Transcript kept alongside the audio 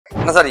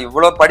என்ன சார்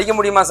இவ்வளவு படிக்க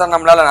முடியுமா சார்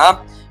நம்மளாலனா?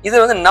 இது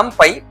வந்து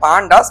NumPy,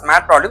 Pandas,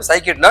 Matplotlib,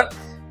 Scikit-learn,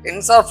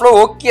 TensorFlow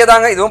okay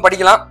தாங்க, இதுவும்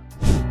படிக்கலாம்.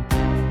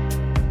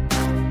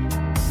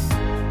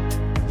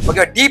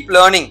 Okay, deep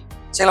learning.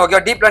 சரிங்களா?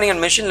 Okay, deep learning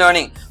and machine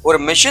learning. ஒரு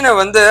மெஷினை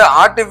வந்து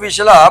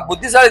ஆர்டிஃபிஷியலா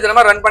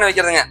புத்திசாலித்தனமா ரன் பண்ண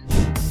வைக்கிறதுங்க.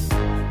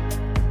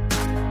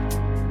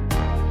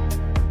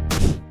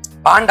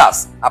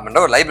 பாண்டாஸ் அப்படின்ற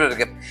ஒரு லைப்ரரி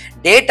இருக்கு.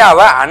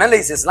 டேட்டாவை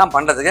அனலைசிஸ்லாம்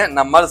பண்றதுக்கு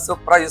நம்ம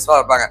சூப்பரா யூஸ்ஃபுல்லா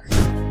இருப்பாங்க.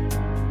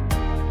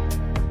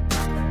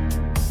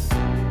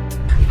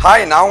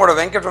 ஹாய், நான் உங்களோட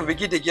வெங்கட் ஃப்ரம்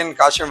விக்கிடெக்கியன்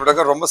காஷ்யம்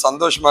விடக்க ரொம்ப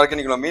சந்தோஷமா இருக்கு.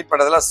 நீங்க மீட்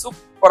பண்றதுல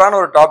சூப்பரான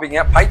ஒரு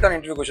டாபிக்ங்க, Python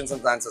interview questions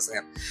and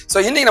ஆன்சர்ஸ்ங்க. So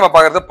இன்னைக்கு நம்ம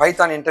பார்க்கறது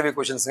பைத்தான் இன்டர்வியூ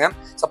கொஸ்டின்ஸ்ங்க.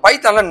 ஸோ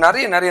பைத்தான்ல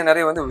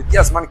நிறைய வந்து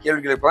வித்தியாசமான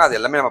கேள்விகள் இருப்பாங்க, அது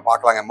எல்லாமே நம்ம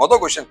பார்க்கலாங்க.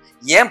 மொதல் கொஸ்டின்,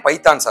 ஏன்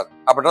பைத்தான் சார்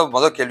அப்படின்றது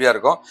முதல் கேள்வியா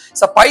இருக்கும்.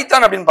 ஸோ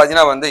பைத்தான் அப்படின்னு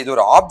பார்த்தீங்கன்னா வந்து இது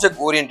ஒரு ஆப்ஜெக்ட்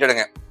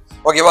ஓரியன்டுங்க.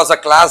 ஓகேவா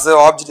சார்? கிளாஸ்,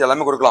 ஆப்ஜெக்ட்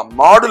எல்லாமே கொடுக்கலாம்.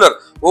 மாடுலர்,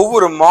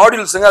 ஒவ்வொரு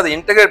மாடியூல்ஸுங்க அதை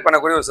இன்டெகிரேட்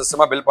பண்ணக்கூடிய ஒரு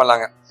சிஸ்டமா பில்ட்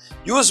பண்ணலாங்க.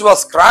 யூஸ்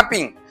வாஸ்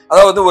ஸ்கிராப்பிங்,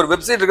 அதாவது ஒரு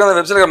வெப்சைட் இருக்கு, அந்த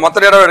வெப்சைட்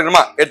மொத்த டேட்டா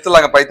எடுக்கணுமா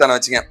எடுத்துலாங்க பைத்தானை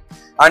வச்சுங்க.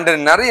 அண்ட்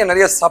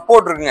நிறைய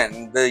சப்போர்ட் இருக்குங்க.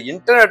 இந்த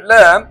இன்டர்நெட்ல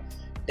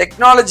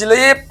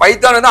டெக்னாலஜிலேயே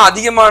பைத்தான் தான்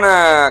அதிகமான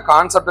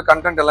கான்செப்ட்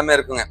கண்டென்ட் எல்லாமே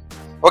இருக்குங்க.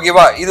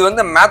 ஓகேவா? இது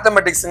வந்து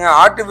மேத்தமெட்டிக்ஸுங்க,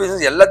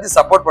 ஆர்டிஃபிஷியல் எல்லாத்தையும்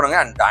சப்போர்ட் பண்ணுங்க.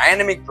 அண்ட்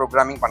டைனமிக்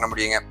ப்ரோக்ராமிங் பண்ண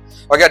முடியுங்க.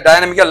 ஓகே,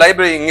 டைனமிக்கா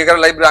லைப்ரரி, இங்க இருக்கிற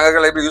லைப்ரரி அங்கே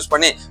இருக்கிற லைப்ரரி யூஸ்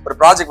பண்ணி ஒரு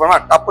ப்ராஜெக்ட் பண்ணா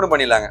டப்புன்னு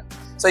பண்ணிடலாங்க.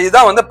 ஸோ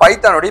இதுதான் வந்து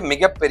பைத்தானுடைய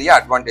மிகப்பெரிய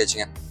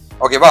அட்வான்டேஜுங்க.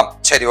 ஓகேவா?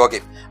 சரி, ஓகே.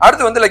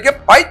 அடுத்து வந்து லைக்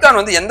பைத்தான்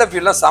வந்து எந்த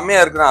ஃபீல்ட்ல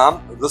செம்மையா இருக்குன்னா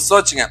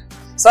ரிசர்ச்சுங்க.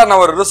 சார்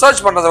நான் ஒரு ரிசர்ச்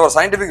பண்றது, ஒரு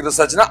சயின்டிபிக்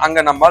ரிசர்ச்னா அங்க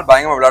நம்மால்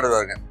பயங்கரமா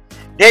விளையாடுவாங்க.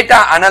 டேட்டா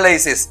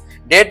அனலைசிஸ்,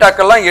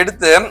 டேட்டாக்கெல்லாம்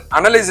எடுத்து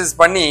அனலைசிஸ்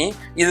பண்ணி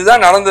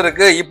இதுதான்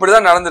நடந்திருக்கு,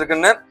 இப்படிதான்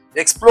நடந்திருக்குன்னு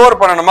எக்ஸ்ப்ளோர்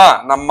பண்ணணுமா,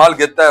 நம்மால்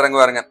கெத்தா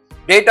இறங்குவாருங்க.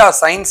 டேட்டா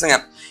சயின்ஸுங்க.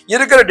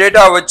 இருக்கிற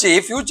டேட்டாவை வச்சு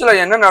ஃபியூச்சர்ல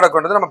என்ன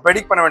நடக்கும்ன்றது நம்ம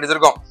ப்ரெடிக்ட் பண்ண வேண்டியது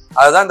இருக்கும்.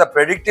 அதுதான் இந்த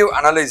ப்ரெடிக்டிவ்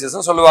அனலைசிஸ்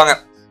சொல்லுவாங்க.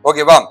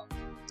 ஓகேவா?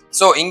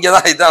 ஸோ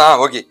இங்கதான்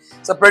இதுதான் ஓகே.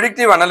 ஸோ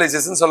ப்ரெடிக்டிவ்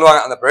அனலைசிஸ்ன்னு சொல்லுவாங்க.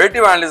 அந்த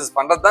ப்ரெடிக்டிவ் அனலைசிஸ்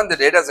பண்றது தான் இந்த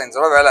டேட்டா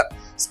சயின்ஸோட வேலை.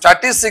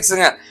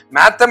 ஸ்டாட்டிஸ்டிக்ஸுங்க,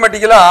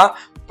 மேத்தமெட்டிக்கலா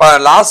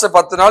லாஸ்ட்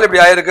 10 நாள் இப்படி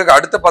ஆயிருக்கு,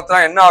 அடுத்த 10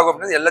 நாள் என்ன ஆகும்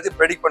அப்படின்னு எல்லாத்தையும்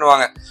ப்ரெடிக்ட்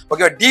பண்ணுவாங்க.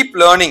 Okay, deep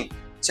learning.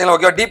 சரிங்களா?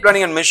 Okay, deep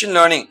learning and machine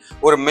learning.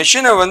 ஒரு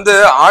மெஷினை வந்து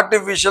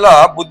ஆர்டிஃபிஷியலா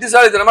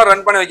புத்திசாலித்தனமா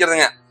ரன் பண்ண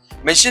வைக்கிறதுங்க.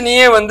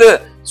 மெஷினையே வந்து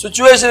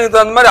சுச்சுவேஷனுக்கு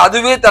தகுந்த மாதிரி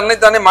அதுவே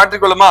தன்னைத்தானே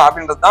மாற்றிக்கொள்ளுமா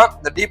அப்படின்றது தான்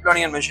இந்த deep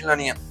learning and machine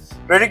learning.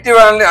 Predictive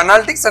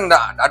analytics and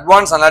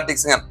advance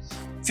அனாலிட்டிக்ஸுங்க.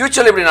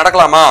 ஃபியூச்சர்ல இப்படி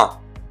நடக்கலாமா,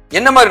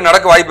 என்ன மாதிரி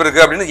நடக்க வாய்ப்பு இருக்கு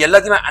அப்படின்னு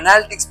எல்லாத்தையுமே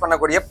அனாலிட்டிக்ஸ்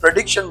பண்ணக்கூடிய,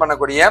 ப்ரெடிக்ஷன்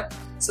பண்ணக்கூடிய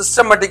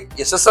சிஸ்டமேட்டிக்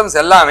சிஸ்டம்ஸ்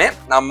எல்லாமே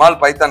நம்மால்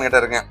பைத்தான் கிட்ட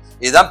இருக்குங்க.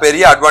 இதுதான்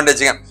பெரிய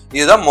அட்வான்டேஜுங்க.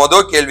 இதுதான்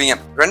மொதல் கேள்விங்க.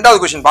 ரெண்டாவது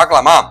கொஸ்டின்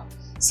பார்க்கலாமா?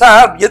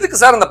 சார் எதுக்கு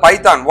சார் இந்த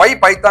Python, Y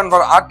Python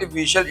for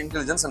artificial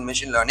intelligence and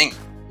machine learning?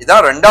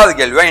 இதான் ரெண்டாவது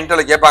கேள்வியா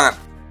இன்டர்ல கேட்பாங்க.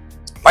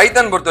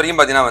 பைத்தான் பொறுத்த வரைக்கும்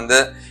பாத்தீங்கன்னா வந்து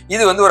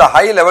இது வந்து ஒரு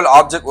high level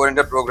object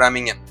oriented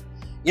programming.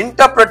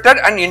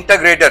 Interpreted and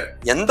integrated,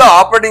 எந்த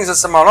ஆப்ரேட்டிங்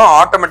சிஸ்டம் ஆனாலும்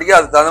ஆட்டோமேட்டிக்கா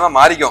அது தகுந்த மாதிரி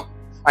மாறிக்கும்.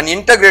 அண்ட்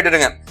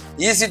இன்டகிரேட்டடுங்க,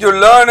 ஈஸி டு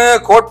லேர்னு,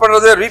 கோட்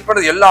பண்றது, ரீட்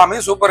பண்றது எல்லாமே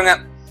சூப்பருங்க.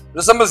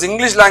 ரிசம்பிள்ஸ்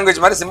இங்கிலீஷ் லாங்குவேஜ்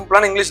மாதிரி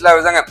சிம்பிளான இங்கிலீஷ்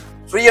லாங்குவேஜ் தாங்க.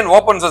 ஃப்ரீ அண்ட்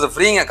ஓப்பன் சோர்ஸ்,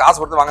 ஃப்ரீங்க, காசு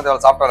கொடுத்து வாங்க தேவை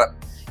சாஃப்ட்வேர்.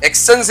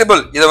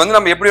 எக்ஸ்டென்சிபிள், இதை வந்து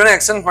நம்ம எப்படி வேணா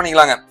எக்ஸ்டென்ட்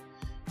பண்ணிக்கலாங்க.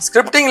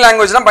 ஸ்கிரிப்டிங்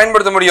லாங்குவேஜ் தான்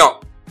பயன்படுத்த முடியும்.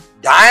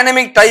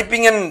 Dynamic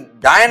typing and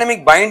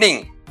dynamic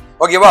binding.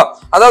 ஓகேவா?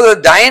 அதாவது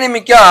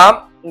டைனமிக்கா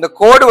இந்த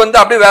கோடு வந்து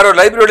அப்படியே வேற ஒரு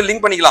லைப்ரரியோட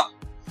லிங்க் பண்ணிக்கலாம்.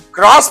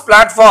 கிராஸ்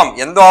பிளாட்ஃபார்ம்,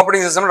 எந்த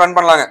ஆப்ரேட்டிங் சிஸ்டம் ரன்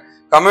பண்ணலாங்க.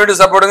 Community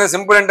சப்போர்ட்டுங்க,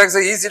 simple index,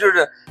 easy to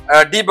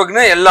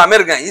டீபக்னு எல்லாமே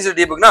இருக்கு. ஈஸி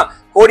டீபக்னா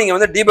கோடிங்க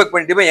வந்து டீபக்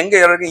பண்ணிட்டு எங்க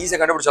இருக்கு ஈஸியா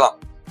கண்டுபிடிச்சலாம்.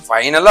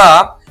 ஃபைனலா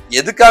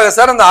எதுக்காக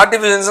சார் அந்த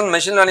ஆர்டிஃபிஷியல்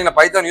மெஷின் லேர்னிங்ல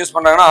பைத்தான் யூஸ்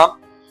பண்றாங்கன்னா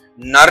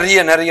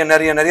நிறைய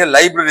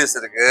லைப்ரரிஸ்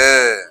இருக்கு,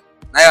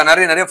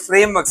 நிறைய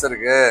ஃப்ரேம் ஒர்க்ஸ்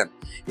இருக்கு.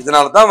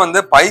 இதனால தான் வந்து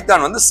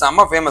பைத்தான் வந்து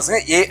செம்ம ஃபேமஸ்ங்க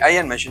ஏஐ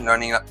அண்ட் மெஷின்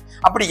லேர்னிங்ல.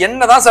 அப்படி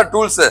என்னதான் சார்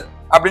டூல்ஸ்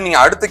அப்படின்னு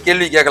நீங்க அடுத்த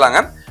கேள்வி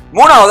கேட்கலாங்க.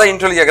 மூணாவதா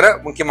இன்டர்வியூ கேட்கிற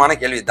முக்கியமான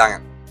கேள்வி தாங்க.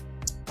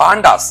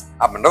 பாண்டாஸ்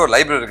அப்படின்ற ஒரு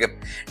லைப்ரரி இருக்கு.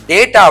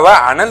 டேட்டாவை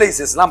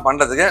அனலைசிஸ்லாம்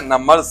பண்றதுக்கு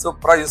நம்ம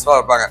சூப்பரா யூஸ்ஃபுல்லா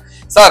இருப்பாங்க.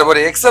 சார் ஒரு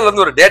எக்ஸல்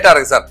வந்து ஒரு டேட்டா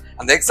இருக்கு சார்,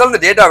 அந்த எக்ஸல்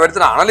இந்த டேட்டாவை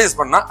எடுத்து நான் அனலைஸ்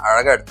பண்ணா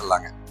அழகா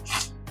எடுத்துடலாங்க.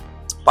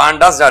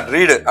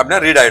 pandas.read அப்படின்னா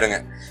ரீட் ஆயிடுங்க.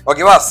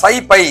 ஓகேவா?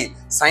 SciPy,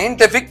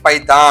 scientific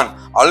Python,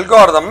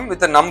 algorithm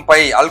with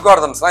NumPy,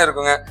 அல்காரிதம்ஸ்லாம்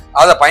இருக்குங்க.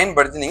 அதை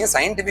பயன்படுத்தி நீங்க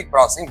சயின்டிபிக்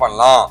ப்ராசஸிங்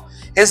பண்ணலாம்.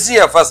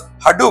 HDFS,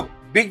 Hadoop,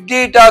 big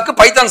டேட்டாக்கு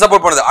Python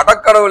support பண்ணுது.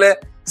 அடக்கடவுளே,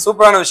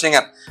 சூப்பரான விஷயங்க.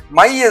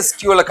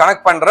 MySQL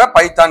கனெக்ட் பண்ற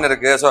பைத்தான்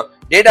இருக்கு. ஸோ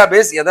டேட்டா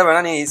பேஸ் எதை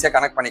வேணா நீங்க ஈஸியா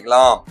கனெக்ட்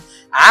பண்ணிக்கலாம்.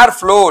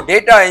 ஏர்ஃப்ளோ,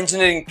 டேட்டா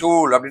இன்ஜினியரிங்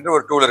டூல் அப்படின்ற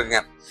ஒரு டூல்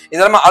இருக்குங்க.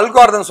 இதெல்லாம்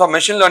அல்காரிதம்ஸ் ஃபார்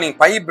மெஷின் லேர்னிங்,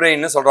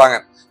 பைப்ரெயின்னு சொல்றாங்க.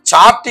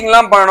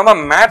 சார்ட்டிங்லாம் பண்ணணுமா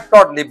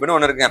மேட்ப்ளாட்லிப்னு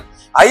ஒன்று இருக்குங்க.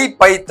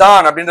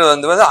 ஐபைத்தான் அப்படின்றது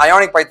வந்து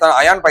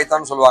அயான்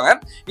பைத்தான் சொல்லுவாங்க.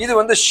 இது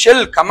வந்து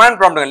ஷெல் கமாண்ட்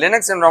ப்ராம்ப்ட்ங்க,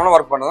 லினக்ஸ் என்வரான்மென்ட்ல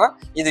ஒர்க் பண்ணுறதுனா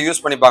இது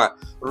யூஸ் பண்ணிப்பாங்க.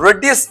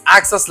 ரெடிஸ்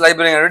ஆக்சஸ்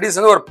லைப்ரரி, ரெடிஸ்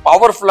வந்து ஒரு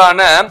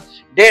பவர்ஃபுல்லான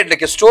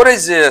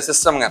ஸ்டோரேஜ்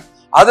சிஸ்டம்ங்க.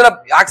 அதுல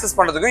ஆக்சஸ்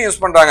பண்றதுக்கும்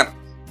யூஸ் பண்றாங்க.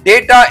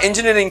 டேட்டா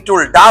இன்ஜினியரிங்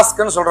டூல்,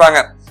 டாஸ்க்னு சொல்றாங்க.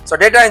 ஸோ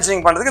டேட்டா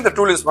இன்ஜினியரிங் பண்றதுக்கு இந்த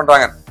டூல் யூஸ்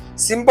பண்றாங்க.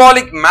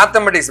 சிம்பாலிக்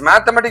மேத்தமெட்டிக்ஸ்,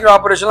 மேத்தமெட்டிக்கல்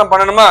ஆபரேஷன்லாம்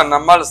பண்ணணுமா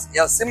நம்மால்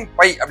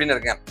SymPy அப்படின்னு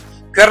இருக்கு.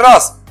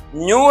 கெராஸ்,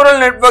 நியூரல்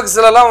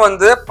நெட்வொர்க்ஸ்ல எல்லாம்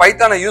வந்து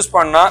பைத்தானை யூஸ்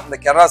பண்ணா இந்த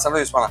கெராஸ்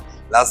யூஸ் பண்ணலாம்.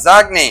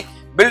 லசாக்னி,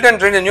 build and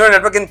train neural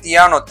network இன்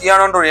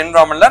தியானோன்ற ஒரு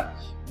என்வரான்மென்ட்ல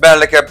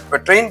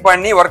ட்ரெயின்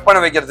பண்ணி ஒர்க் பண்ண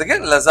வைக்கிறதுக்கு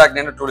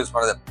லசாக்னி டூல் யூஸ்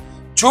பண்ணுது.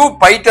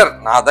 ஜூபைட்டர்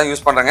நான் அதான்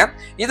யூஸ் பண்றேங்க.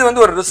 இது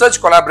வந்து ஒரு ரிசர்ச்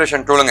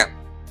கொலாபரேஷன் டூலுங்க.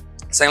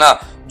 சரிங்களா?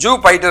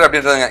 ஜூபைட்டர்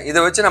அப்படின்றதுங்க. இதை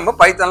வச்சு நம்ம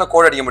பைத்தான்ல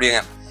கோட் அடிக்க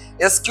முடியுங்க.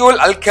 SQL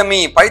alchemy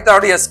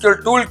பைத்தானோட SQL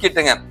tool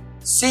கிட்டுங்க.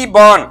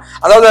 Sifan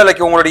அதாவது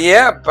லைக் உங்களுடைய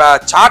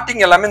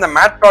சார்ட்டிங் எல்லாமே இந்த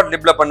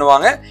மேட்ப்ளாட்லிப்ல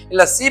பண்ணுவாங்க.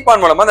 இல்ல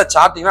சிபான் மூலமா அந்த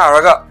சார்ட்டிங்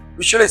அழகா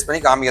விஷுவலைஸ் பண்ணி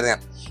காமிக்கிறதுங்க.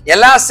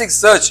 Elastic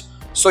search.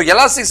 ஸோ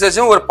எலாஸ்டிக்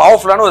சர்ச்சும் ஒரு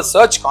பவர்ஃபுல்லான ஒரு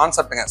சர்ச்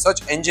கான்செப்ட்டுங்க,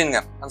 சர்ச் என்ஜின்ங்க,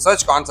 அந்த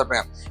சர்ச்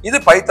கான்செப்ட்டுங்க. இது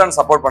பைத்தான்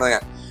சப்போர்ட் பண்ணுங்க.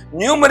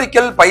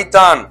 நியூமரிக்கல்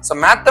பைத்தான், ஸோ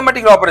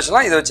மேத்தமெட்டிக்கல்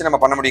ஆபரேஷன்லாம் இதை வச்சு நம்ம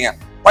பண்ண முடியுங்க.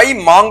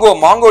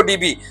 Mango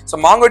DP, so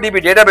mango DP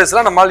data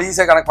பேஸ்லாம் நம்மளால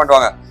ஈஸியாக கனெக்ட்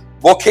பண்ணுவாங்க.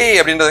 பொகே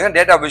அப்படின்றதுங்க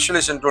டேட்டா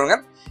விஷுவலைசேஷன் டூலுங்க.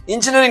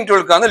 இன்ஜினியரிங்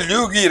டூலுக்கு வந்து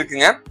லியூகி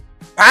இருக்குங்க.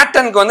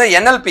 பேட்டர்னுக்கு வந்து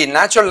NLP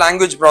natural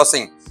language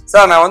processing.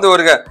 Sir நான் வந்து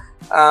ஒரு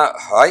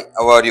ஹாய்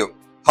ஹவ் ஆர்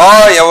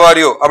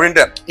யூ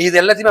அப்படின்ட்டு இது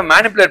எல்லாத்தையுமே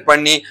மேனிபுலேட்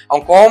பண்ணி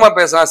அவன் கோவமா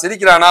பேசுறான்,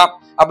 சிரிக்கிறானா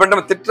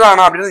அப்படின்ற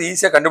திட்டுறானா அப்படின்றது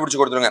ஈஸியாக கண்டுபிடிச்சு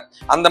கொடுத்துருங்க.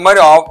 அந்த மாதிரி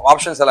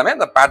ஆப்ஷன்ஸ் எல்லாமே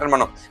அந்த பேட்டர்ன்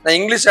பண்ணும். நான்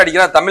இங்கிலீஷ்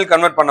அடிக்கிறேன், தமிழ்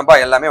கன்வெர்ட் பண்ணப்பா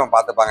எல்லாமே அவன்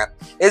பார்த்துப்பாங்க.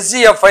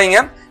 SGFIங்க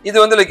இது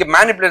வந்து like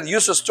manipulate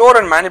use to store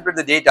and manipulate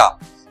the data.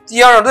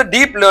 தியானா வந்து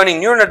டீப் லேர்னிங்,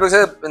 நியூரல் நெட்வொர்க்ஸ்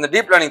இந்த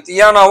டீப் லேர்னிங்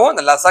தியானாவும்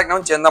இந்த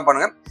லசாக்னாவும் சேர்ந்து தான்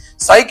பண்ணுங்க.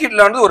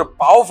 சைக்கிட்ல வந்து ஒரு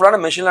பவர்ஃபுல்லான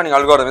மெஷின் லேர்னிங்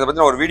அல்காரிதம். இதை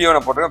பத்தி ஒரு வீடியோ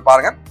நான் போட்டுருக்கேன்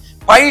பாருங்க.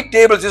 By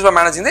tables use for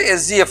managing the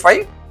SGFI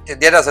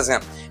data செட்ஸ்ங்க.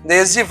 இந்த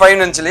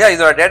SG5 இல்லையா,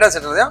 இதோட டேட்டா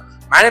செட்லையும்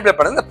மேனிபுலேட்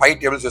பண்ணி இந்த பை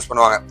டேபிள்ஸ் யூஸ்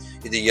பண்ணுவாங்க.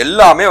 இது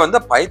எல்லாமே வந்து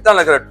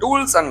பைத்தான்ல இருக்கிற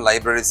டூல்ஸ் அண்ட்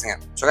லைப்ரரிஸ்ங்க.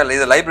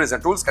 இது லைப்ரரிஸ்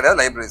டூல்ஸ் கிடையாது,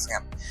 லைப்ரரிஸ்ங்க.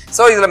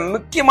 ஸோ இதுல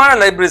முக்கியமான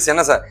லைப்ரரிஸ்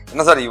என்ன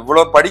சார்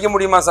இவ்வளோ படிக்க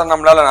முடியுமா சார்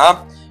நம்மளாலனா?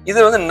 இது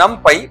வந்து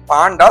NumPy,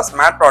 பாண்டாஸ்,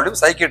 மேட்ப்ளாட்லிப்,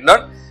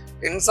 scikit-learn,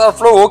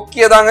 TensorFlow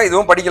ஓகே தாங்க,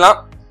 இதுவும் படிக்கலாம்.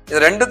 இது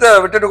ரெண்டுத்தை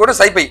விட்டுட்டு கூட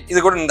SciPy இது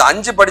கூட இந்த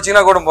 5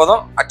 படிச்சீங்கன்னா கூட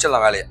போதும்,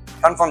 அடிச்சிடலாம் வேலையை,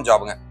 கன்ஃபார்ம்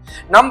ஜாபுங்க.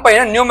 NumPy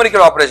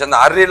நியூமரிக்கல் ஆபரேஷன், அந்த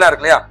அரேலாம்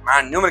இருக்கு இல்லையா,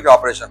 நியூமரிக்கல்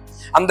ஆபரேஷன்,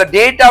 அந்த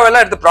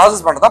டேட்டாவெல்லாம் எடுத்து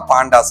ப்ராசஸ் பண்ணுறதா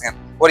பாண்டாஸுங்க.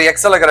 ஒரு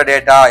எக்ஸல் இருக்கிற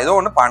டேட்டா ஏதோ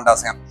ஒன்று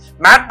பாண்டாஸுங்க.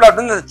 மேட்ப்ளாட்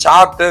வந்து இந்த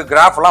சார்ட்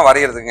கிராஃப் எல்லாம்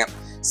வரைகிறதுங்க.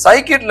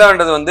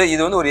 scikit-learnன்றது வந்து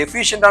இது வந்து ஒரு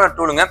எஃபிஷியன்டான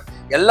டூலுங்க.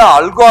 எல்லா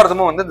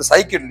அல்காரிதமும் வந்து இந்த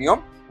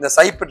scikit-லயும் இந்த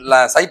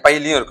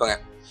SciPy-லயும் இருக்குங்க.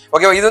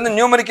 ஓகேவா? இது வந்து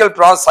நியூமரிக்கல்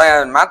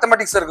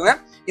மேத்தமெட்டிக்ஸ் இருக்குங்க.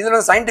 இதுல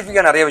வந்து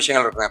சயின்டிஃபிக்கா நிறைய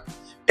விஷயங்கள் இருக்குங்க.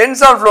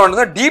 TensorFlow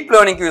வந்து டீப்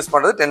லேர்னிங்க்கு யூஸ்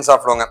பண்றது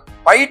TensorFlowங்க.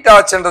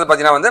 PyTorchன்றது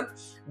பார்த்தீங்கன்னா வந்து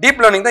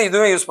டீப் லேர்னிங் தான்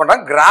இதுவும் யூஸ்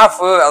பண்றாங்க.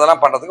 கிராஃப்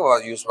அதெல்லாம் பண்றதுக்கு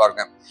யூஸ்ஃபுல்லா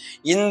இருக்கு.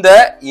 இந்த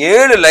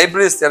 7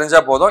 லைப்ரரிஸ்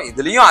தெரிஞ்சா போதும்,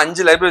 இதுலயும்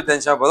 5 லைப்ரரி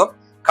தெரிஞ்சா போதும்,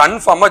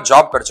 கன்ஃபார்மா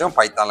ஜாப் கிடைச்சிடும்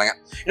பைத்தான்லங்க.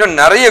 இன்னும்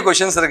நிறைய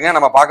கொஸ்டின்ஸ் இருக்குங்க,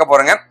 நம்ம பார்க்க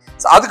போறோங்க.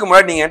 அதுக்கு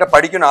முன்னாடி நீங்க என்கிட்ட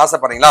படிக்கணும்னு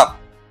ஆசைப்படுறீங்களா?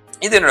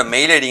 இது என்னோட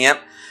மெயில் ஐடிங்க.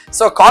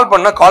 ஸோ கால்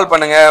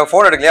பண்ணுங்க,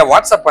 ஃபோன் எடுக்கலையா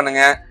வாட்ஸ்அப்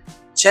பண்ணுங்க.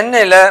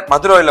 சென்னையில்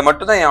மதுரையில்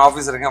மட்டும்தான் என்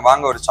ஆஃபீஸ் இருக்குங்க.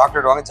 வாங்க ஒரு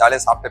சாக்லேட் வாங்க,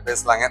 ஜாலியாக சாப்பிட்டு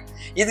பேசலாங்க.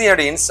 இது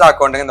என்னோட இன்ஸ்டா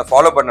அக்கௌண்ட்டுங்க. இந்த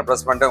ஃபாலோ பண்ண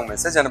ப்ரெஸ் பண்ணிட்டு உங்க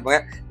மெசேஜ் அனுப்புங்க,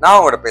 நான்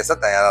உங்களோட பேச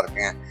தயாராக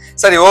இருக்குங்க.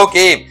 சரி,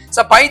 ஓகே.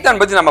 ஸோ பைத்தான்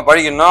பற்றி நம்ம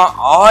படிக்கணும்.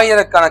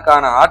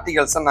 ஆயிரக்கணக்கான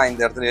ஆர்டிகல்ஸை நான்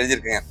இந்த இடத்துல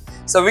எழுதியிருக்கேங்க.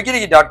 ஸோ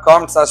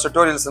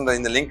wikidiki.com/tutorials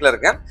இந்த லிங்க்ல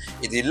இருக்கேன்.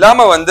 இது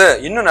இல்லாம வந்து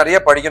இன்னும் நிறைய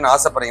படிக்கணும்னு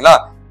ஆசைப்படுறீங்களா?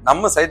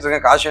 நம்ம சைட்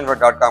இருக்கு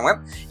kaashinfo.com.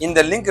 இந்த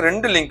லிங்க்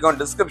 2 லிங்க்கும்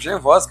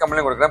டிஸ்கிரிப்ஷன்லையும் ஃபர்ஸ்ட்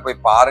கமெண்ட்லையும் கொடுக்குறேன்.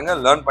 போய் பாருங்க,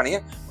 லேர்ன் பண்ணி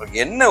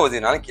உங்களுக்கு என்ன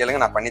உதவினாலும்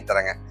கேளுங்க, நான் பண்ணி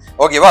தரேங்க.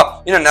 ஓகேவா?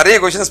 இன்னும் நிறைய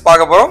கொஸ்டின்ஸ்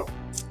பார்க்க போறோம்.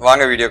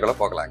 வாங்க வீடியோக்குள்ள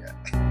போகலாங்க.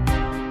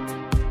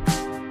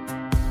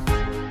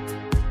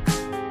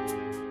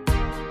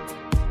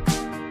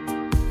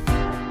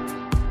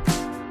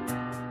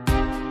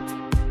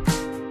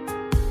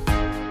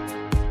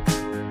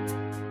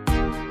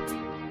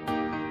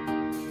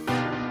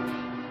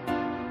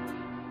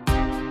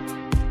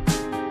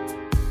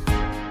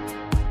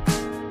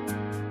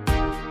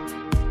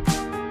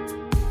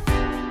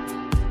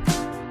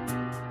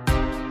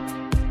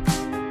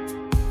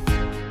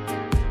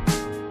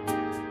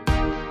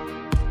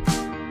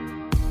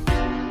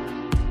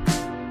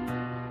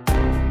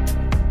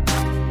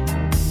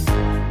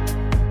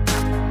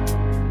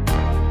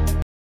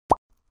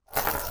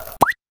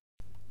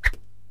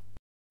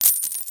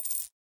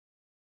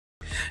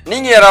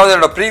 நீங்க யாராவது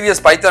என்னோட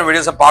ப்ரீவியஸ் பைத்தான்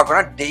வீடியோஸை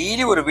பார்க்கணும்னா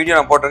டெய்லி ஒரு வீடியோ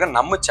நான் போட்டிருக்கேன்.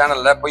 நம்ம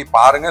சேனல்ல போய்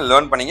பாருங்க,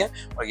 லேர்ன் பண்ணீங்க.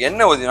 உங்களுக்கு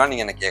என்ன உதவினாலும்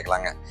நீங்க என்ன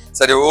கேட்கலாங்க.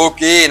 சரி,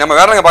 ஓகே. நம்ம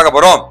வேற எங்க பார்க்க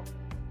போறோம்?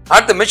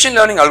 அடுத்து machine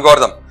learning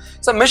algorithm.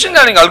 So machine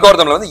learning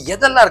அல்காரிதம்ல வந்து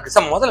எதெல்லாம் இருக்கு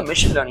சார்? முதல்ல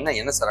மிஷின் லேர்னிங்னா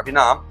என்ன சார்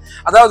அப்படின்னா,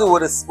 அதாவது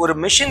ஒரு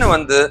மிஷின்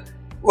வந்து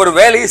ஒரு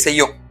வேலையை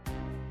செய்யும்.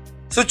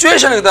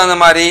 சுச்சுவேஷனுக்கு தகுந்த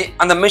மாதிரி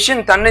அந்த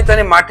மிஷின்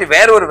தன்னை மாற்றி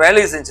வேற ஒரு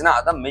வேலையை செஞ்சுன்னா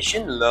அதான்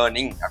மிஷின்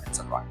லேர்னிங் அப்படின்னு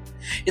சொல்லுவாங்க.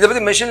 இதை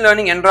பத்தி மிஷின்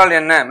லேர்னிங் என்றால்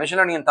என்ன, மிஷின்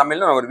லேர்னிங்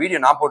தமிழ்ல ஒரு வீடியோ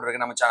நான்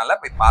போட்டுருக்கேன், நம்ம சேனல்ல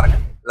போய் பாருங்க,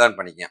 லேர்ன்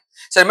பண்ணிக்கங்க.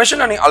 சரி, மிஷின்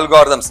லேர்னிங்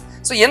அல்காரிதம்ஸ்.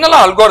 ஸோ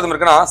என்னெல்லாம் அல்காரிதம்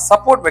இருக்குன்னா,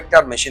 சப்போர்ட்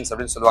வெக்டார் மெஷின்ஸ்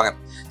அப்படின்னு சொல்லுவாங்க.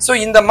 ஸோ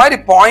இந்த மாதிரி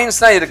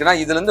பாயிண்ட்ஸ்லாம் இருக்குன்னா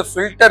இதுல இருந்து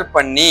ஃபில்டர்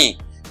பண்ணி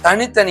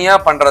தனித்தனியா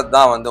பண்றது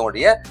தான் வந்து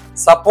உங்களுடைய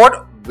சப்போர்ட்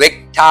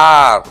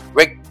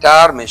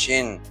வெக்டார்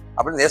மெஷின்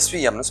அப்படின்னு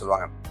SVMன்னு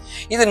சொல்லுவாங்க.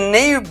 இது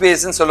நெய்வ்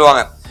பேஸ்ன்னு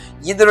சொல்லுவாங்க.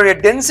 இதனுடைய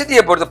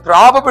டென்சிட்டியை பொறுத்து,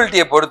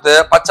 ப்ராபபிலிட்டியை பொறுத்து,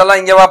 பச்செல்லாம்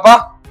இங்கே வாப்பா,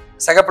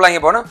 செகப்பெல்லாம்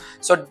இங்கே போகணும்.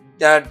 ஸோ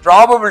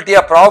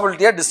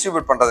ப்ராபபிலிட்டியா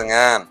டிஸ்ட்ரிபியூட் பண்றதுங்க.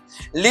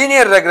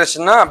 லீனியர்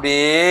ரெக்ரெஷன்னா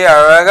அப்படியே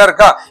அழகா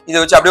இருக்கா, இதை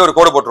வச்சு அப்படியே ஒரு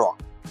கோடு போட்டுருவோம்.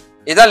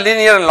 இதான்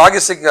லீனியர் அண்ட்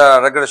லாஜிஸ்டிக்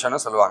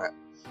ரெக்ரெஷன் சொல்லுவாங்க.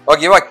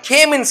 ஓகேவா?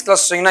 K-மீன்ஸ்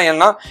கிளஸ்டரிங்னா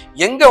என்ன,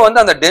 எங்க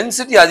வந்து அந்த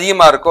டென்சிட்டி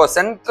அதிகமா இருக்கோ,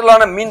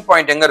 சென்ட்ரலான மீன்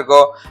பாயிண்ட் எங்க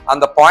இருக்கோ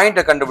அந்த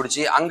பாயிண்ட்டை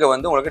கண்டுபிடிச்சி அங்க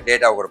வந்து உங்களுக்கு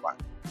டேட்டாவை கொடுப்பாங்க.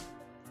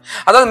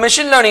 அதாவது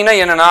மெஷின் லேர்னிங்னா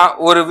என்னன்னா,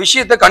 ஒரு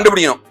விஷயத்தை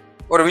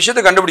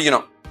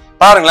கண்டுபிடிக்கணும்.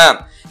 பாருங்களேன்,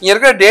 இங்க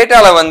இருக்கிற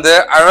டேட்டால வந்து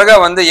அழகா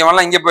வந்து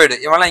இவன்லாம் இங்க போயிடு,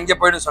 இவன்லாம் இங்க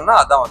போயிடுன்னு சொன்னா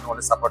அதான் வந்து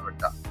உங்களுக்கு சப்போர்ட்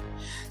வெக்டார்.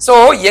 சோ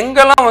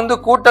எங்கெல்லாம் வந்து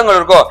கூட்டங்கள்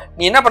இருக்கோ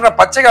நீ என்ன பண்ற,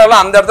 பச்சை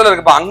கலர்லாம் அந்த இடத்துல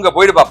இருக்குப்பா, அங்க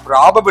போயிடுப்பா.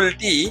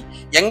 ப்ராபபிலிட்டி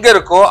எங்க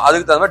இருக்கோ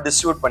அதுக்கு தகுந்த மாதிரி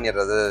டிஸ்ட்ரிபியூட்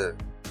பண்ணிடுறது.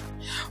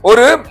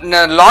 ஒரு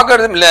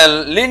logarithm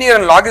linear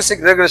and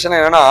logistic regression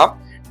என்னன்னா,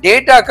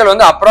 டேட்டாக்கள்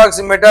வந்து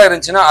அப்ராக்சிமேட்டா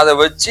இருந்துச்சுன்னா அதை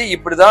வச்சு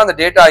இப்படிதான் அந்த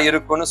டேட்டா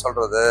இருக்குன்னு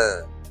சொல்றது.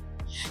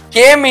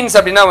 கே மீன்ஸ்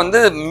அப்படின்னா வந்து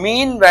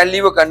மீன்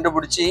வேல்யூவை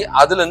கண்டுபிடிச்சி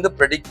அதுல இருந்து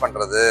ப்ரெடிக்ட்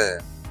பண்றது.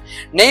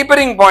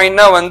 நெய்பரிங்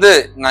பாயிண்ட்னா வந்து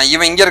நான்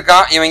இவன் இங்க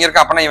இருக்கான், இவன் இங்க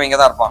இருக்கான், அப்பனா இவன் இங்க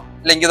தான் இருப்பான்,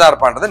 இல்ல இங்க தான்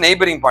இருப்பான்றது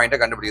நெய்பரிங் பாயிண்ட்டை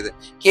கண்டுபிடிக்குது.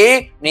 கே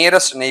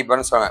நியரஸ்ட்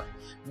நெய்பர்னு சொல்லுவாங்க.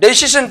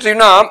 டெசிஷன்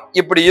ட்ரீனா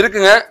இப்படி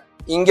இருக்குங்க,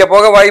 இங்க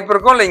போக வாய்ப்பு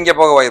இருக்கும், இல்ல இங்க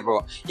போக வாய்ப்பு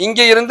இருக்கும்,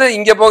 இங்க இருந்து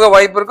இங்க போக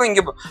வாய்ப்பு இருக்கும்,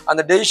 இங்க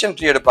அந்த டெசிஷன்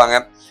ட்ரீ எடுப்பாங்க.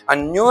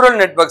 அண்ட் நியூரல்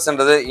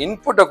நெட்வொர்க்ஸ்ன்றது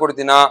இன்புட்டை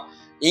கொடுத்தினா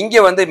இங்க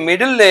வந்து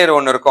மிடில் லேயர்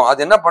ஒன்று இருக்கும், அது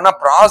என்ன பண்ணா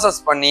ப்ராசஸ்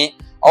பண்ணி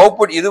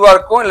அவுட்புட் இதுவா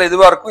இருக்கும், இல்ல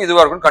இதுவா இருக்கும்,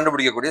 இதுவா இருக்கும்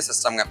கண்டுபிடிக்கக்கூடிய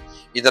சிஸ்டம்ங்க.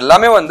 இது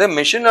எல்லாமே வந்து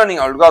மெஷின்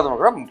லேர்னிங் அல்காரிதம்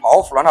கூட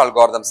பவர்ஃபுல்லான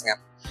அல்காரிதம்ஸ்ங்க.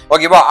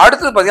 ஓகேவா?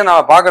 அடுத்தது பார்த்தீங்கன்னா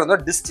நம்ம பார்க்கறது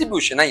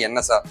டிஸ்ட்ரிபியூஷனா என்ன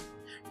sir?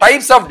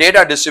 Types of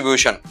data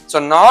distribution. So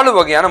 4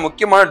 வகையான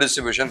முக்கியமான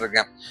டிஸ்ட்ரிபியூஷன்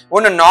இருக்கு.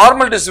 ஒன்று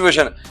நார்மல்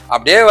டிஸ்ட்ரிபியூஷன்,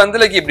 அப்படியே வந்து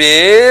லைக்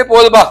இப்படியே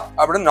போதுபா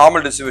அப்படின்னு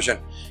நார்மல் டிஸ்ட்ரிபியூஷன்.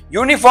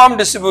 யூனிஃபார்ம்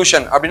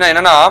டிஸ்ட்ரிபியூஷன் அப்படின்னா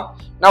என்னன்னா,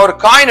 நான் ஒரு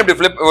காயின் இப்படி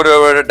ஃபிளிப்,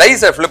 ஒரு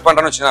டைஸை ஃபிளிப்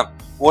பண்றேன்னு வச்சுக்கோங்க,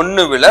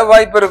 1 விழ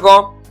வாய்ப்பு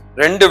இருக்கும்,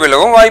 2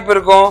 விழவும் வாய்ப்பு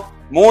இருக்கும்,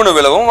 3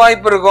 விழவும்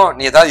வாய்ப்பு இருக்கும்.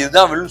 நீ ஏதாவது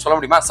இதுதான் விழுன்னு சொல்ல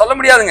முடியுமா? சொல்ல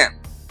முடியாதுங்க.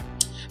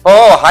 ஓ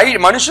ஹைட்,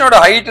 மனுஷனோட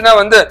ஹைட்னா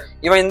வந்து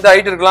இவன் இந்த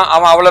ஹைட் இருக்கலாம்,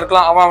 அவன் அவ்வளவு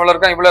இருக்கலாம், அவன் அவ்வளவு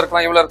இருக்கான், இவ்வளவு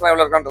இருக்கலாம், இவ்வளவு இருக்கலாம்,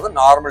 இவ்வளவு இருக்கான்றது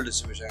நார்மல்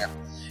டிஸ்ட்ரிபியூஷன்.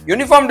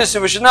 யூனிஃபார்ம்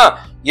டிஸ்ட்ரிபியூஷனா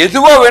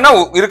எதுவா வேணா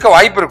இருக்க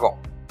வாய்ப்பு இருக்கும்.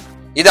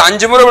 இது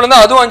 5 முறை விழுந்தா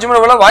அதுவும் 5 முறை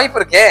விழ வாய்ப்பு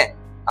இருக்கே,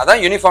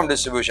 அதான் யூனிஃபார்ம்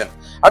டிஸ்ட்ரிபியூஷன்.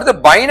 அடுத்து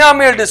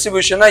பைனாமியல்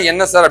டிஸ்ட்ரிபியூஷனா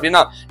என்ன சார்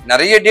அப்படின்னா,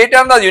 நிறைய டேட்டா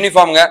இருந்தா அது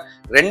யூனிஃபார்ம்ங்க.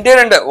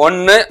 2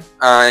 ஒன்னு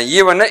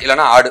ஈவன்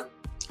இல்லைன்னா ஆடு.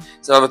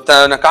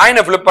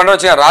 காயினை ஃபிளிப் பண்ண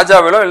வச்சுக்க, ராஜா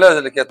விழும்,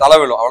 இல்ல தலை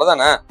விழும்,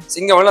 அவ்வளவுதானே.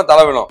 சிங்கம் விழும்,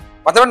 தலை விழும்,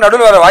 மற்றபடி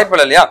நடுவில் வர வாய்ப்பு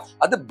இல்லை இல்லையா?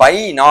 அது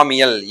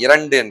பைனாமியல்,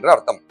 2 என்று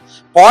அர்த்தம்.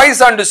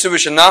 பாய்சான்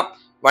டிஸ்ட்ரிபியூஷன்னா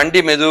வண்டி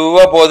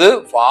மெதுவா போகுது,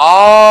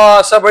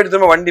 ஃபாஸ்டா போயிட்டு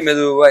திரும்ப வண்டி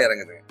மெதுவா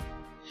இறங்குது.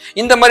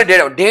 இந்த மாதிரி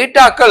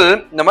டேட்டாக்கள்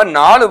இந்த மாதிரி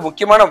 4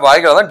 முக்கியமான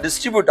வகைகளை தான்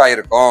டிஸ்ட்ரிபியூட்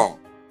ஆயிருக்கும்.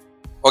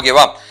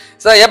 ஓகேவா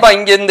சார்? ஏப்பா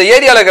இங்க இந்த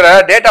ஏரியால இருக்கிற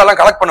டேட்டா எல்லாம்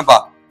கலெக்ட் பண்ணுப்பா,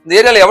 இந்த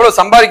ஏரியால எவ்வளவு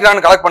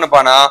சம்பாதிக்கிறான்னு கலெக்ட்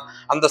பண்ணுப்பானா,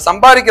 அந்த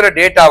சம்பாதிக்கிற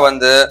டேட்டா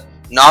வந்து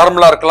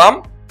நார்மலா இருக்கலாம்,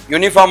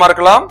 யூனிஃபார்மா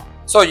இருக்கலாம்,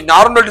 ஸோ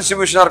நார்மல்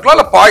டிஸ்ட்ரிபியூஷனா இருக்கலாம்,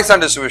 இல்ல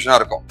பாய்சான் டிஸ்ட்ரிபியூஷனா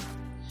இருக்கும்.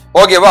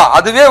 ஓகேவா?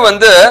 அதுவே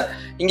வந்து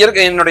இங்க இருக்க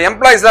என்னோட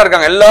எம்ப்ளாயிஸ் தான்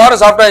இருக்காங்க, எல்லாரும்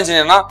சாஃப்ட்வேர்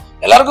இன்ஜினியர்னா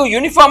எல்லாருக்கும்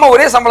யூனிஃபார்மா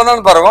ஒரே சம்பளம்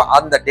தான் பாருங்க,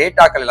 அந்த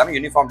டேட்டாக்கள் எல்லாமே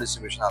யூனிஃபார்ம்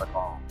டிஸ்ட்ரிபியூஷனா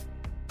இருக்கும்.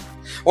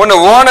 ஒன்னு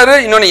ஓனர்,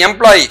 இன்னொன்னு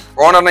எம்ப்ளாயி.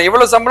 ஓனர்னா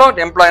இவ்வளவு சம்பளம்,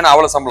 எம்ப்ளாயினா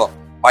அவ்வளவு சம்பளம்,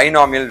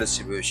 பைனாமியல்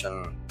டிஸ்ட்ரிபியூஷன்.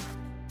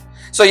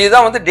 ஸோ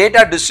இதுதான் வந்து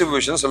டேட்டா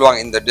டிஸ்ட்ரிபியூஷன்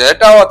சொல்லுவாங்க. இந்த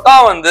டேட்டாவை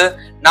தான் வந்து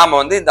நாம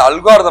வந்து இந்த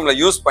அல்காரிதம்ல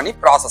யூஸ் பண்ணி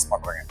ப்ராசஸ்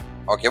பண்றோங்க.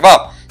 ஓகேவா?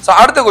 சோ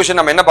அடுத்த क्वेश्चन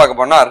நம்ம என்ன பார்க்க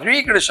போறோம்னா,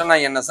 ரீக்ரெஷன்னா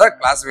என்ன சார்?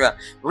 கிளாசிஃபிகேஷன்.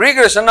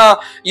 ரீக்ரெஷன்னா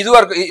இதுவா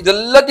இருக்கு, இது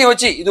எல்லாத்தையும்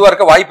வச்சு இதுவா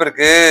இருக்க வாய்ப்பு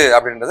இருக்கு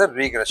அப்படின்றது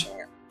ரீக்ரெஷன்.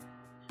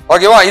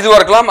 ஓகேவா? இதுவா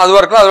இருக்கலாம், அதுவா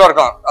இருக்கலாம், அதுவா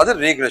இருக்கலாம், அது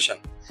ரீக்ரெஷன்.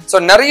 சோ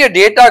நிறைய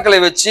டேட்டாக்களை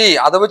வச்சு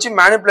அதை வச்சு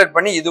மேனிபுலேட்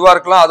பண்ணி இதுவா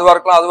இருக்கலாம், அதுவா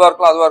இருக்கலாம், அதுவா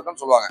இருக்கலாம், அதுவா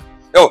இருக்கலாம் சொல்லுவாங்க.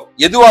 யோ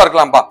எதுவா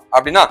இருக்கலாம்பா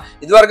அப்படின்னா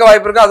இதுவா இருக்க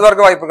வாய்ப்பு இருக்கு, அதுவா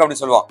இருக்க வாய்ப்பு இருக்கு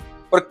அப்படின்னு சொல்லுவாங்க.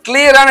 ஒரு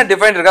கிளியரான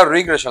டிஃபைன் இருக்கா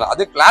ரீக்ரெஷன்ல.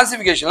 அது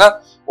கிளாசிஃபிகேஷன்ல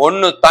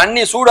ஒன்னு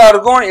தண்ணி சூடா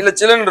இருக்கும், இல்ல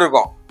சில்லுன்னு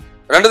இருக்கும்.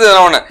 ரெண்டு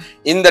ஒண்ணு.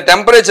 இந்த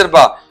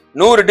டெம்பரேச்சர்ப்பா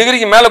 100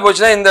 டிகிரிக்கு மேல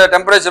போச்சுன்னா இந்த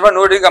டெம்பரேச்சர்,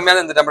 100 டிகிரி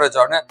கம்மியான இந்த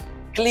டெம்பரேச்சர்,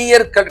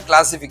 கிளியர் கட்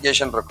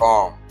கிளாசிஃபிகேஷன்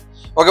இருக்கும்.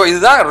 ஓகே,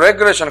 இதுதான்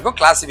ரெக்ரெஷனுக்கும்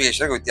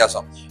கிளாசிஃபிகேஷனுக்கும்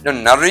வித்தியாசம்.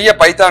 இன்னும் நிறைய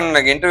பைத்தான்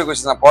இன்டர்வியூ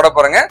கொஸ்டின்ஸ் நான் போட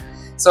போறேங்க.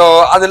 ஸோ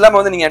அது இல்லாமல்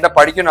வந்து நீங்கள் என்கிட்ட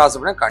படிக்கணும்னு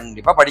ஆசைப்படுங்க,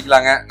 கண்டிப்பாக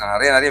படிக்கலாங்க. நான்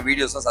நிறைய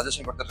வீடியோஸும்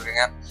சஜஷன்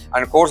கொடுத்துட்ருக்கேங்க,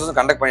 அண்ட் கோர்ஸஸும்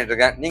கண்டக்ட் பண்ணிட்டு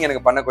இருக்கேன். நீங்கள்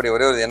எனக்கு பண்ணக்கூடிய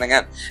ஒரே ஒரு என்னங்க,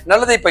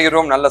 நல்லதை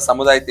பகிர்வோம், நல்ல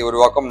சமுதாயத்தை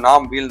உருவாக்கும்,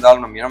 நாம்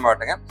வீழ்ந்தாலும் நம்ம இனம்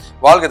மாட்டேங்க.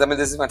 வாழ்க்கை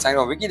தமிழ் தேசிய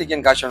சேனல்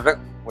விக்கிடிக்கன் காசு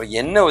உங்களுக்கு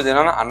என்ன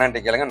உதவினாலும்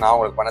அண்ணன்ட்ட கேளுங்க, நான்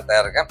உங்களுக்கு பண்ண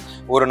தயார் இருக்கேன்.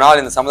 ஒரு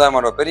நாள் இந்த சமுதாயம்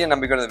ஒரு பெரிய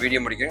நம்பிக்கையோட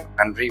வீடியோ முடிக்கிறேன்.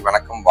 நன்றி,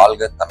 வணக்கம்,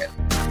 வாழ்க தமிழ்.